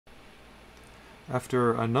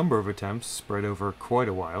After a number of attempts spread over quite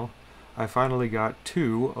a while, I finally got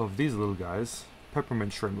two of these little guys,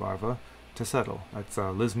 peppermint shrimp larvae, to settle. That's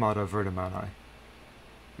Lysmata wurdemanni.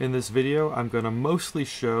 In this video, I'm going to mostly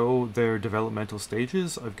show their developmental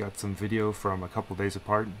stages. I've got some video from a couple days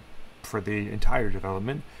apart for the entire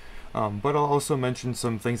development, but I'll also mention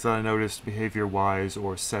some things that I noticed behavior-wise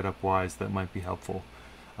or setup-wise that might be helpful.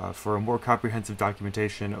 For a more comprehensive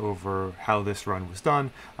documentation over how this run was done,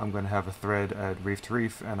 I'm going to have a thread at Reef to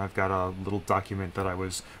Reef, and I've got a little document that I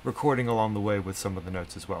was recording along the way with some of the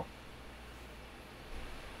notes as well.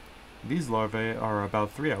 These larvae are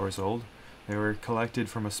about 3 hours old. They were collected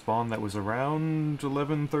from a spawn that was around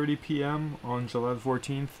 11:30 p.m. on July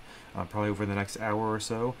 14th, probably over the next hour or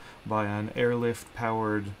so, by an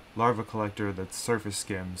airlift-powered larva collector that surface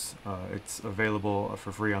skims. It's available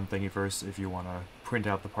for free on Thingiverse if you want to print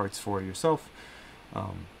out the parts for it yourself.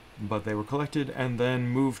 But they were collected and then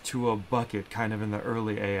moved to a bucket kind of in the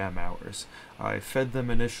early AM hours. I fed them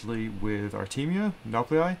initially with Artemia,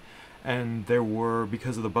 Nauplii, and there were,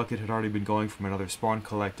 because of the bucket had already been going from another spawn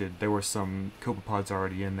collected, there were some copepods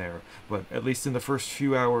already in there, but at least in the first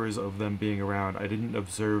few hours of them being around, I didn't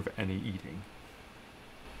observe any eating.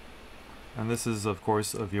 And this is, of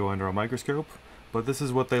course, a view under a microscope, but this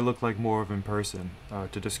is what they look like more of in person.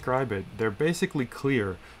 To describe it, they're basically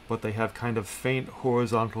clear, but they have kind of faint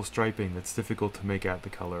horizontal striping that's difficult to make out the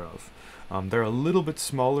color of. They're a little bit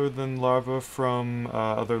smaller than larvae from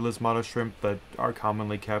other Lysmata shrimp that are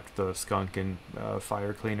commonly kept, the skunk and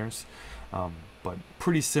fire cleaners, but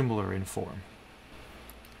pretty similar in form.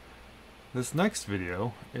 This next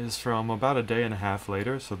video is from about a day and a half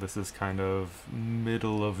later, so this is kind of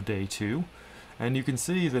middle of day 2, and you can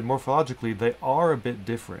see that morphologically they are a bit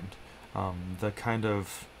different. The kind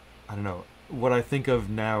of, I don't know, what I think of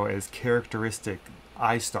now as characteristic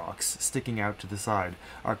eye stalks sticking out to the side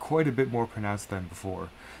are quite a bit more pronounced than before.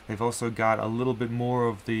 They've also got a little bit more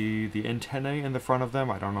of the antennae in the front of them.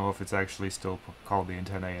 I don't know if it's actually still called the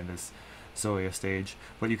antennae in this Zoea stage,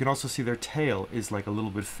 but you can also see their tail is like a little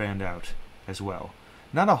bit fanned out as well.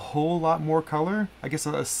 Not a whole lot more color, I guess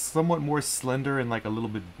a somewhat more slender and like a little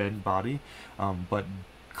bit bent body, but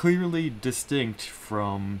clearly distinct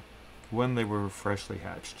from when they were freshly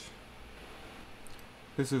hatched.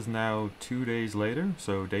 This is now 2 days later,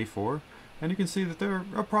 so day 4, and you can see that they're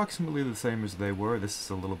approximately the same as they were. This is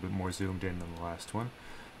a little bit more zoomed in than the last one.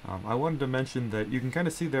 I wanted to mention that you can kind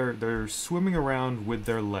of see they're swimming around with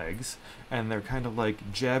their legs, and they're kind of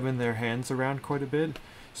like jabbing their hands around quite a bit.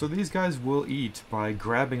 So these guys will eat by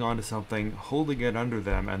grabbing onto something, holding it under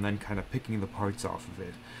them, and then kind of picking the parts off of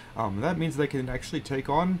it. That means they can actually take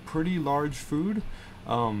on pretty large food,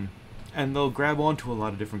 and they'll grab onto a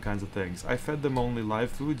lot of different kinds of things. I fed them only live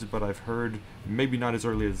foods, but I've heard, maybe not as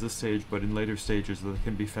early as this stage, but in later stages, that they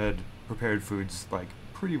can be fed prepared foods like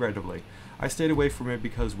pretty readily. I stayed away from it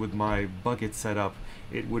because with my bucket set up,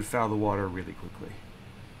 it would foul the water really quickly.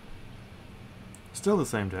 Still the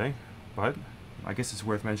same day, but I guess it's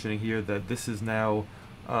worth mentioning here that this is now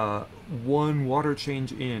one water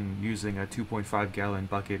change in using a 2.5 gallon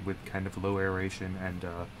bucket with kind of low aeration and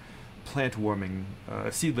plant warming,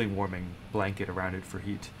 seedling warming blanket around it for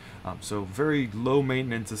heat. So very low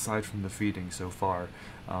maintenance aside from the feeding so far.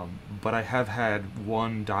 But I have had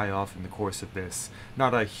one die off in the course of this.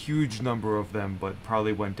 Not a huge number of them, but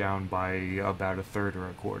probably went down by about a third or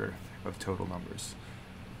a quarter of total numbers.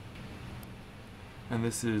 And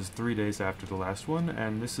this is 3 days after the last one,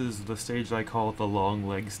 and this is the stage I call the long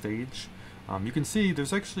leg stage. You can see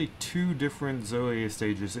there's actually 2 different Zoea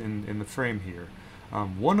stages in the frame here.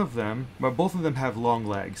 One of them, well, both of them have long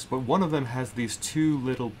legs, but one of them has these 2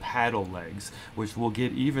 little paddle legs, which will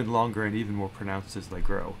get even longer and even more pronounced as they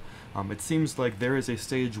grow. It seems like there is a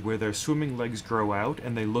stage where their swimming legs grow out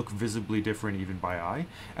and they look visibly different even by eye,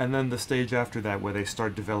 and then the stage after that where they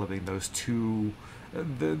start developing those 2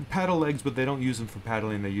 the paddle legs, but they don't use them for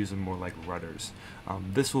paddling, they use them more like rudders.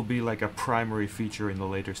 This will be like a primary feature in the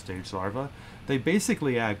later stage larvae. They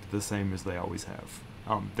basically act the same as they always have.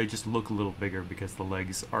 They just look a little bigger because the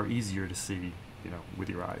legs are easier to see, with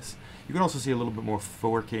your eyes. You can also see a little bit more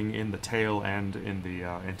forking in the tail and in the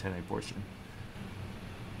antennae portion.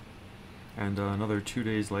 And another 2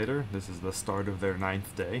 days later, this is the start of their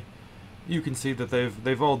 9th day. You can see that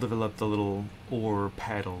they've all developed the little oar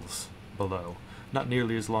paddles below. Not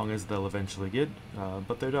nearly as long as they'll eventually get,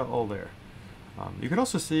 but they're all there. You can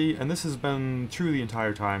also see, and this has been true the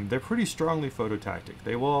entire time, they're pretty strongly phototactic.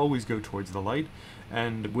 They will always go towards the light,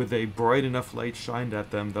 and with a bright enough light shined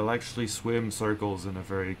at them, they'll actually swim circles in a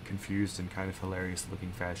very confused and kind of hilarious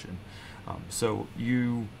looking fashion. So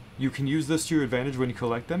you You can use this to your advantage when you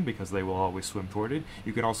collect them because they will always swim toward it.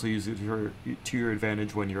 You can also use it to your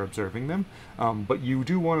advantage when you're observing them. But you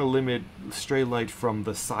do want to limit stray light from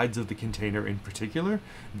the sides of the container in particular,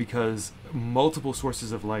 because multiple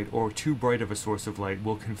sources of light or too bright of a source of light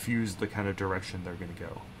will confuse the kind of direction they're going to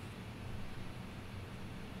go.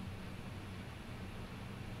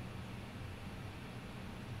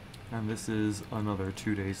 And this is another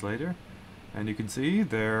 2 days later. And you can see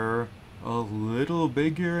they're a little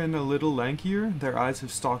bigger and a little lankier. Their eyes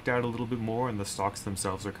have stalked out a little bit more, and the stalks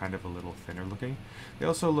themselves are kind of a little thinner looking. They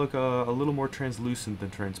also look a little more translucent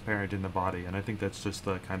than transparent in the body, and I think that's just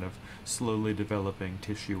the kind of slowly developing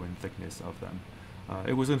tissue and thickness of them.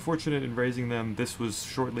 It was unfortunate in raising them. This was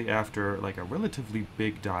shortly after like a relatively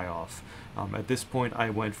big die-off. At this point I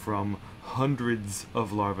went from hundreds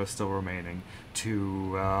of larvae still remaining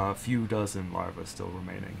to a few dozen larvae still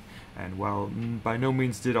remaining. And while by no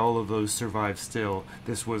means did all of those survive still,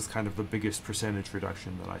 this was kind of the biggest percentage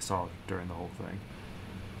reduction that I saw during the whole thing.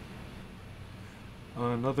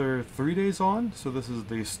 Another 3 days on, so this is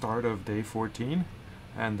the start of day 14,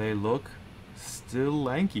 and they look still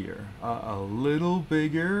lankier, a little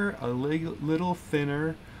bigger, a little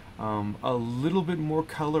thinner, a little bit more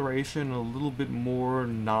coloration, a little bit more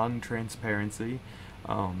non-transparency.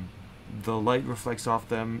 The light reflects off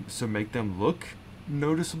them to make them look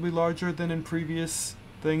noticeably larger than in previous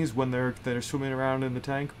things when they're swimming around in the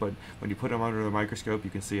tank, but when you put them under the microscope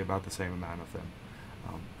you can see about the same amount of them.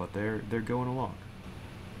 But they're going along.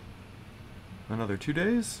 Another 2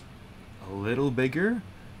 days, a little bigger,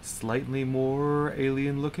 slightly more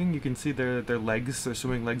alien looking. You can see their legs, their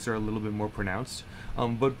swimming legs are a little bit more pronounced,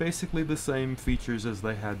 but basically the same features as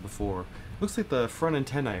they had before. Looks like the front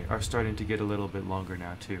antennae are starting to get a little bit longer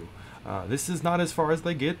now too. This is not as far as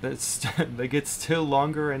they get. They get still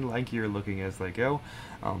longer and lankier looking as they go,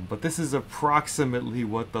 but this is approximately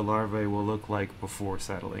what the larvae will look like before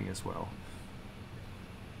settling as well.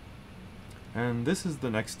 And this is the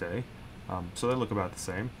next day, so they look about the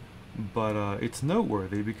same. But it's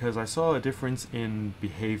noteworthy because I saw a difference in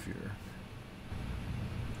behavior.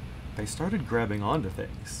 They started grabbing onto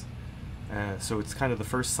things. So it's kind of the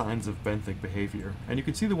first signs of benthic behavior. And you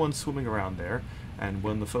can see the ones swimming around there, and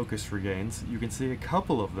when the focus regains, you can see a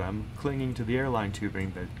couple of them clinging to the airline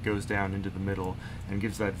tubing that goes down into the middle and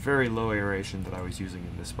gives that very low aeration that I was using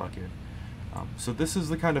in this bucket. So this is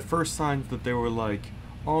the kind of first signs that they were like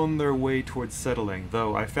on their way towards settling,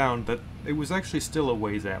 though I found that it was actually still a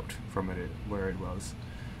ways out from where it was.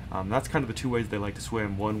 That's kind of the two ways they like to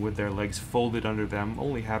swim. One with their legs folded under them,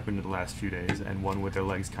 only happened in the last few days, and one with their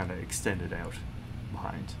legs kind of extended out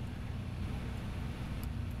behind.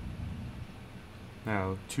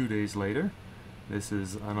 Now, 2 days later, this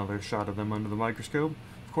is another shot of them under the microscope.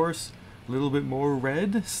 Of course, a little bit more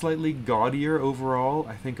red, slightly gaudier overall,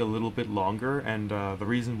 I think a little bit longer, and the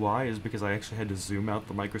reason why is because I actually had to zoom out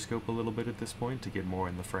the microscope a little bit at this point to get more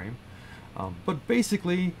in the frame. But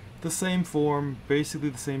basically the same form, basically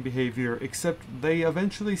the same behavior, except they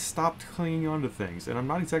eventually stopped clinging onto things, and I'm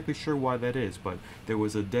not exactly sure why that is, but there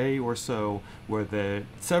was a day or so where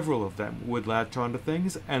several of them would latch onto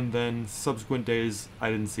things, and then subsequent days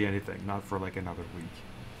I didn't see anything, not for like another week.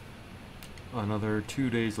 Another 2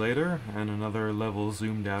 days later, and another level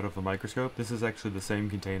zoomed out of the microscope. This is actually the same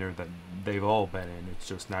container that they've all been in, it's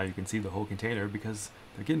just now you can see the whole container because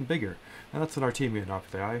they're getting bigger. And that's an Artemia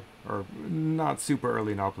nauplii, or not super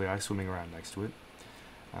early nauplii, swimming around next to it.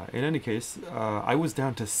 In any case, I was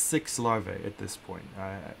down to 6 larvae at this point.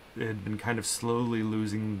 It had been kind of slowly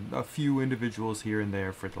losing a few individuals here and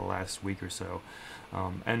there for the last week or so.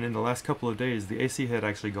 And in the last couple of days, the AC had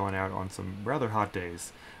actually gone out on some rather hot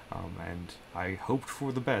days. And I hoped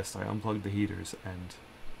for the best. I unplugged the heaters, and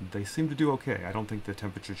they seemed to do okay. I don't think the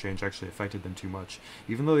temperature change actually affected them too much,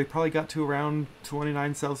 even though they probably got to around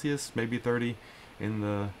 29 Celsius, maybe 30 in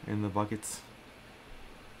the buckets.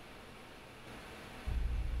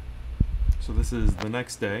 So this is the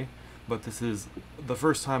next day, but this is the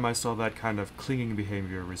first time I saw that kind of clinging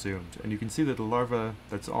behavior resumed. And you can see that the larva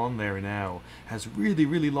that's on there now has really,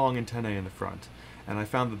 really long antennae in the front. And I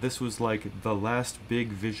found that this was like the last big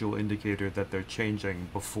visual indicator that they're changing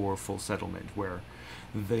before full settlement, where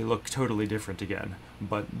they look totally different again.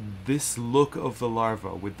 But this look of the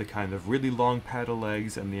larva with the kind of really long paddle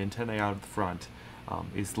legs and the antennae out at the front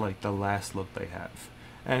is like the last look they have.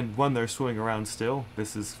 And when they're swimming around still,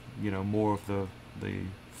 this is, you know, more of the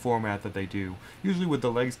format that they do, usually with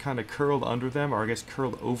the legs kind of curled under them, or I guess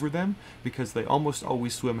curled over them, because they almost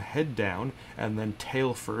always swim head down and then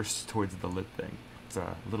tail first towards the lip thing. It's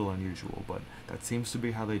a little unusual, but that seems to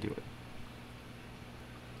be how they do it.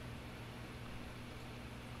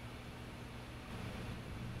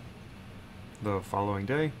 The following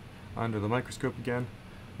day, under the microscope again.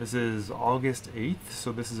 This is August 8th,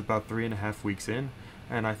 so this is about 3.5 weeks in,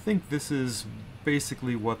 and I think this is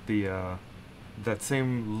basically what the that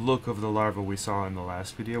same look of the larva we saw in the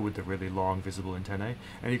last video with the really long visible antennae.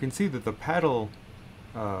 And you can see that the paddle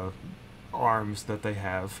arms that they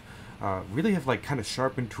have really have like kind of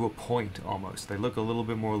sharpened to a point almost. They look a little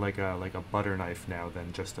bit more like a butter knife now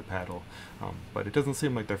than just a paddle, but it doesn't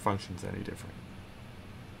seem like their function's any different.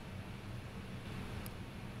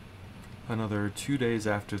 Another 2 days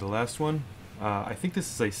after the last one. I think this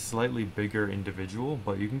is a slightly bigger individual,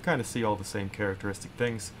 but you can kind of see all the same characteristic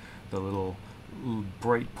things. The little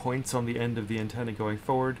bright points on the end of the antenna going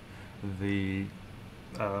forward, the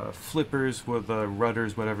flippers with the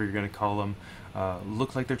rudders, whatever you're going to call them,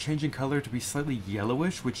 look like they're changing color to be slightly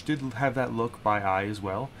yellowish, which did have that look by eye as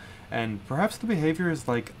well. And perhaps the behavior is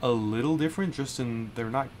like a little different, just in they're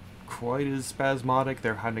not quite as spasmodic.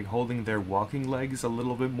 They're holding their walking legs a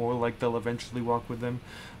little bit more like they'll eventually walk with them,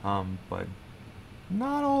 but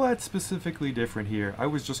not all that specifically different here. I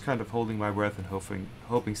was just kind of holding my breath and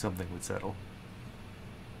hoping something would settle.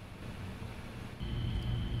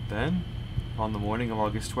 Then, on the morning of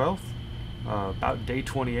August 12th, about day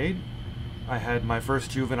 28, I had my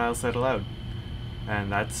first juvenile settle out. And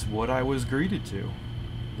that's what I was greeted to.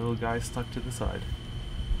 Little guy stuck to the side.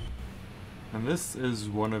 And this is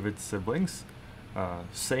one of its siblings.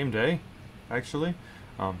 Same day, actually.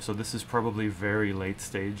 So this is probably very late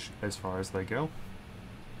stage as far as they go.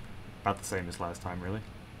 About the same as last time, really.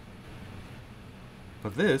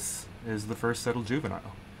 But this is the first settled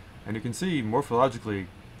juvenile. And you can see, morphologically,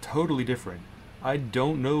 totally different. I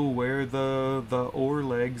don't know where the oar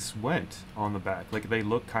legs went on the back. Like, they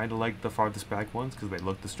look kind of like the farthest back ones because they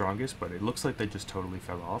look the strongest, but it looks like they just totally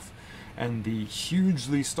fell off. And the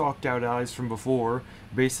hugely stalked out eyes from before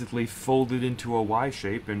basically folded into a Y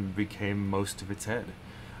shape and became most of its head.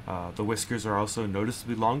 The whiskers are also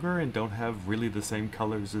noticeably longer and don't have really the same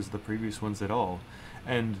colors as the previous ones at all.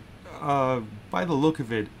 And by the look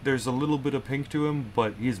of it, there's a little bit of pink to him,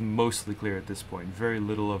 but he's mostly clear at this point. Very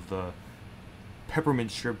little of the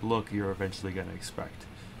peppermint shrimp look you're eventually going to expect.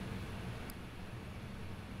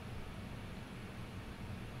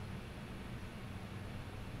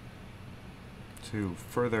 To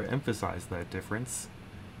further emphasize that difference,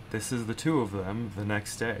 this is the two of them the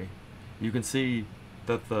next day. You can see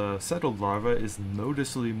that the settled larva is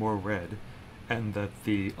noticeably more red, and that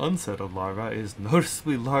the unsettled larva is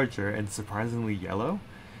noticeably larger and surprisingly yellow.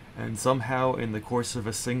 And somehow, in the course of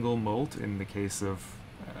a single molt, in the case of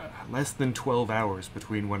less than 12 hours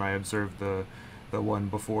between when I observed the one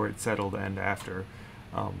before it settled and after,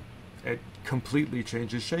 it completely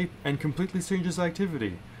changes shape and completely changes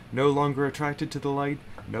activity. No longer attracted to the light,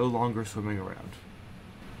 no longer swimming around.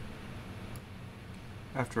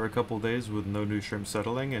 After a couple days with no new shrimp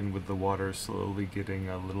settling and with the water slowly getting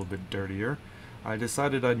a little bit dirtier, I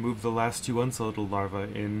decided I'd move the last two unsettled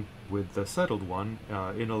larvae in with the settled one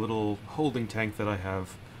in a little holding tank that I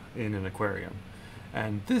have in an aquarium.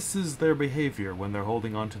 And this is their behavior when they're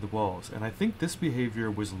holding onto the walls, and I think this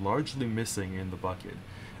behavior was largely missing in the bucket.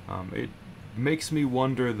 It makes me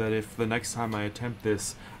wonder that if the next time I attempt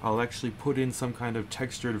this, I'll actually put in some kind of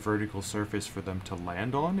textured vertical surface for them to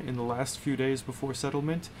land on in the last few days before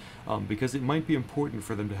settlement, because it might be important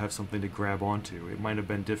for them to have something to grab onto. It might have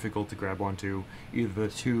been difficult to grab onto either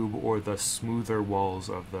the tube or the smoother walls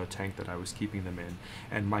of the tank that I was keeping them in.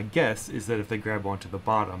 And my guess is that if they grab onto the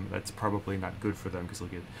bottom, that's probably not good for them because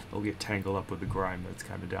they'll get tangled up with the grime that's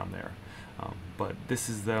kind of down there. But this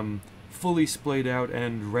is them fully splayed out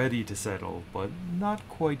and ready to settle, but not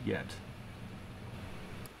quite yet.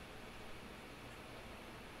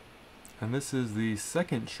 And this is the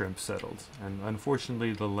second shrimp settled, and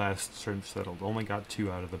unfortunately the last shrimp settled only got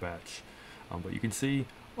 2 out of the batch. But you can see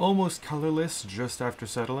almost colorless just after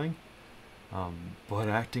settling, but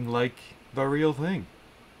acting like the real thing.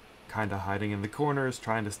 Kinda hiding in the corners,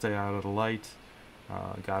 trying to stay out of the light.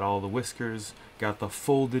 Got all the whiskers, got the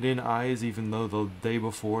folded in eyes, even though the day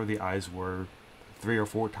before the eyes were 3 or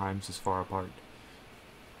 4 times as far apart.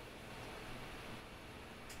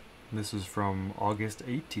 This is from August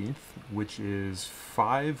 18th, which is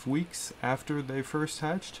 5 weeks after they first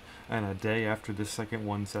hatched, and a day after the second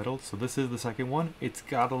one settled. So this is the second one. It's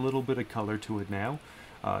got a little bit of color to it now.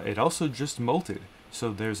 It also just molted,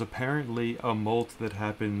 so there's apparently a molt that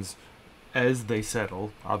happens as they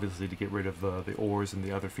settle, obviously to get rid of the oars and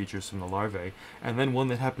the other features from the larvae, and then one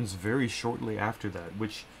that happens very shortly after that,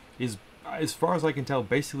 which is, as far as I can tell,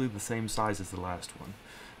 basically the same size as the last one.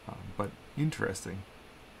 But interesting.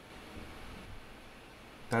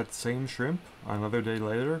 That same shrimp, another day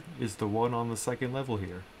later, is the one on the second level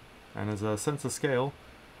here. And as a sense of scale,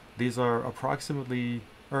 these are approximately,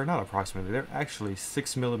 or not approximately, they're actually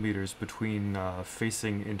 6 millimeters between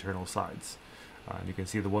facing internal sides. And you can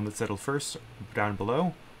see the one that settled first down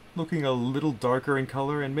below, looking a little darker in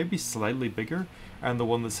color and maybe slightly bigger, and the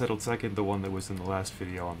one that settled second, the one that was in the last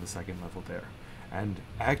video on the second level there. And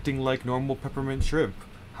acting like normal peppermint shrimp,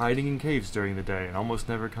 hiding in caves during the day and almost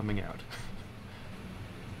never coming out.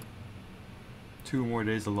 2 more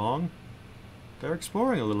days along, they're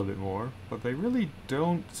exploring a little bit more, but they really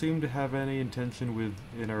don't seem to have any intention with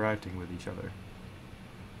interacting with each other.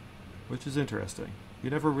 Which is interesting. You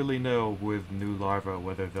never really know with new larvae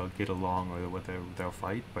whether they'll get along or whether they'll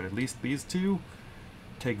fight, but at least these two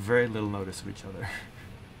take very little notice of each other.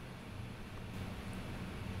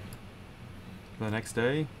 The next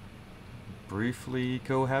day, briefly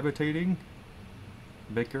cohabitating,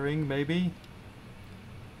 bickering maybe,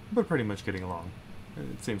 but pretty much getting along.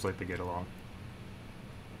 It seems like they get along.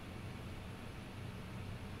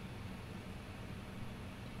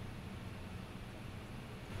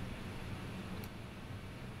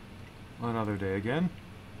 Another day again.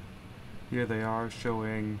 Here they are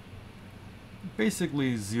showing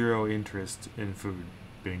basically zero interest in food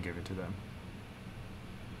being given to them.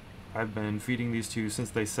 I've been feeding these two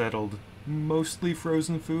since they settled mostly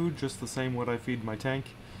frozen food, just the same what I feed my tank.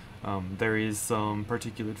 There is some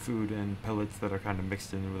particulate food and pellets that are kind of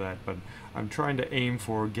mixed in with that, but I'm trying to aim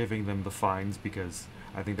for giving them the fines because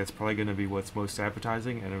I think that's probably going to be what's most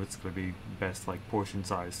appetizing and it's going to be best like portion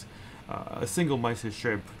size. A single mysis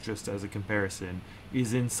shrimp, just as a comparison,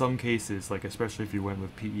 is in some cases, like especially if you went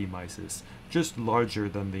with PE mysis, just larger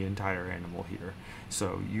than the entire animal here.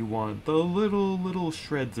 So you want the little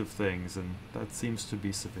shreds of things, and that seems to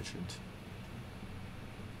be sufficient.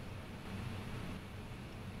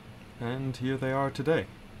 And here they are today,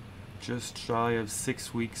 just shy of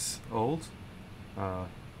 6 weeks old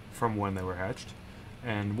from when they were hatched,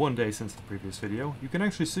 and 1 day since the previous video. You can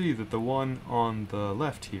actually see that the one on the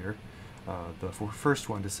left here, the first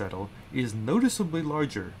one to settle, is noticeably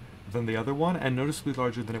larger than the other one and noticeably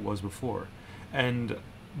larger than it was before. And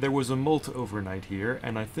there was a molt overnight here,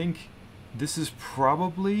 and I think this is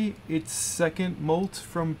probably its second molt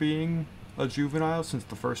from being a juvenile, since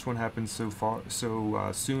the first one happened so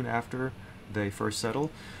soon after they first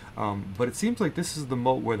settle. But it seems like this is the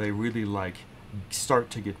molt where they really start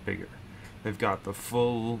to get bigger. They've got the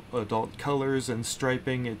full adult colors and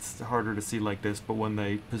striping. It's harder to see like this, but when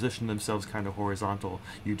they position themselves kind of horizontal,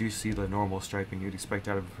 you do see the normal striping you'd expect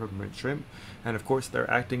out of a peppermint shrimp. And of course, they're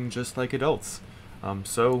acting just like adults.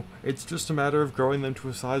 So it's just a matter of growing them to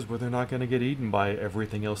a size where they're not going to get eaten by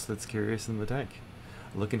everything else that's curious in the tank.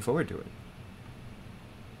 Looking forward to it.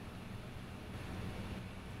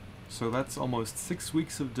 So that's almost 6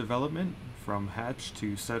 weeks of development from hatch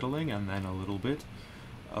to settling, and then a little bit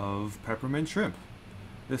of peppermint shrimp.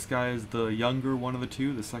 This guy is the younger one of the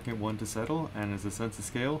two, the second one to settle, and as a sense of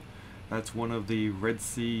scale, that's one of the Red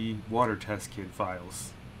Sea water test kit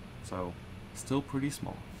files. So, still pretty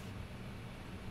small.